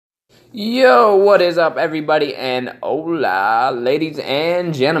Yo, what is up, everybody, and hola, ladies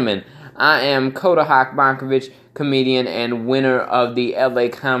and gentlemen. I am Koda Hakbankovich, comedian and winner of the LA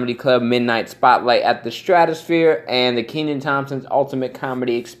Comedy Club Midnight Spotlight at the Stratosphere and the Kenan Thompson's Ultimate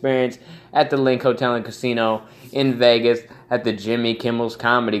Comedy Experience at the Link Hotel and Casino in Vegas at the Jimmy Kimmel's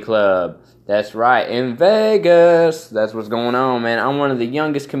Comedy Club. That's right, in Vegas. That's what's going on, man. I'm one of the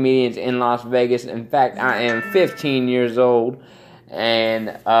youngest comedians in Las Vegas. In fact, I am 15 years old. And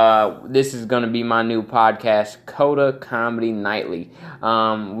this is going to be my new podcast, Koda Comedy Nightly.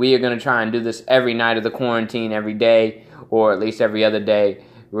 We are going to try and do this every night of the quarantine, every day, or at least every other day.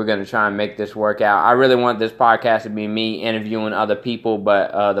 We're going to try and make this work out. I really want this podcast to be me interviewing other people,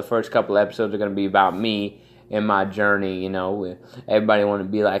 but the first couple episodes are going to be about me and my journey. You know, everybody want to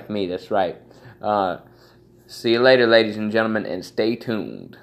be like me. That's right. See you later, ladies and gentlemen, and stay tuned.